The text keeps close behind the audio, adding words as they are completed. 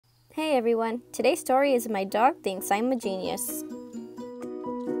Hey everyone, today's story is My Dog Thinks I'm a Genius.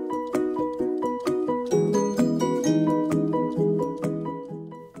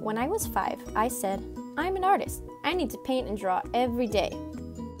 When I was 5, I said, I'm an artist. I need to paint and draw every day.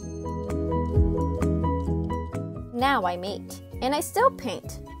 Now I'm 8, and I still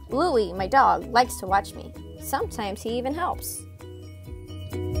paint. Louie, my dog, likes to watch me. Sometimes he even helps.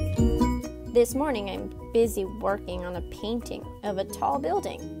 This morning I'm busy working on a painting of a tall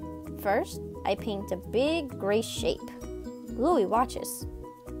building. First, I paint a big gray shape. Louie watches.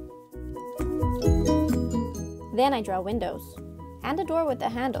 Then I draw windows and a door with a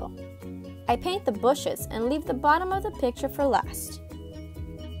handle. I paint the bushes and leave the bottom of the picture for last.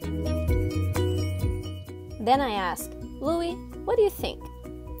 Then I ask, Louie, what do you think?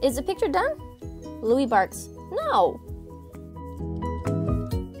 Is the picture done? Louie barks, no.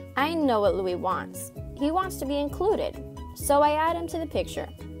 I know what Louie wants. He wants to be included, so I add him to the picture.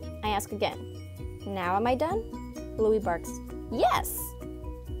 I ask again, now am I done? Louie barks, yes.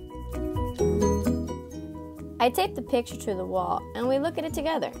 I tape the picture to the wall and we look at it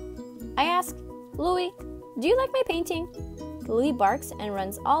together. I ask, Louie, do you like my painting? Louie barks and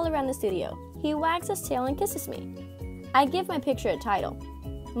runs all around the studio. He wags his tail and kisses me. I give my picture a title.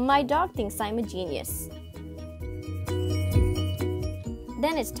 My Dog Thinks I'm a Genius.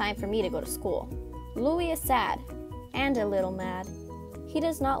 Then it's time for me to go to school. Louie is sad and a little mad. He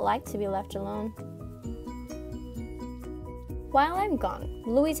does not like to be left alone. While I'm gone,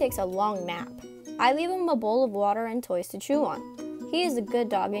 Louie takes a long nap. I leave him a bowl of water and toys to chew on. He is a good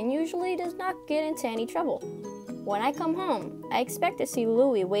dog and usually does not get into any trouble. When I come home, I expect to see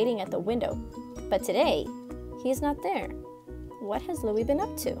Louie waiting at the window. But today, he is not there. What has Louie been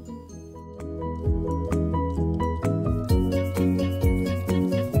up to?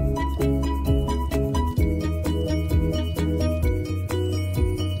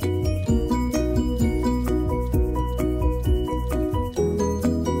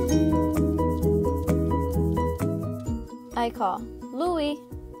 I call, Louie,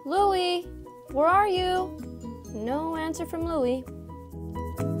 Louie, where are you? No answer from Louie.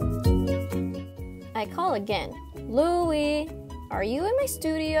 I call again, Louie, are you in my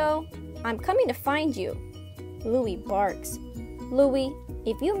studio? I'm coming to find you. Louie barks. Louie,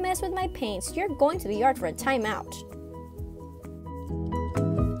 if you mess with my paints, you're going to the yard for a timeout.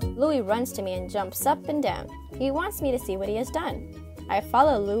 Louie runs to me and jumps up and down. He wants me to see what he has done. I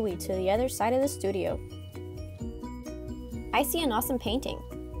follow Louie to the other side of the studio. I see an awesome painting.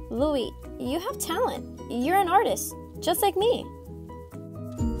 Louie, you have talent. You're an artist, just like me.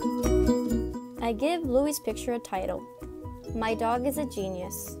 I give Louie's picture a title. My Dog is a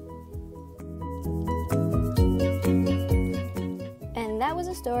Genius. And that was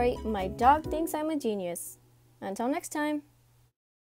a story, My Dog Thinks I'm a Genius. Until next time.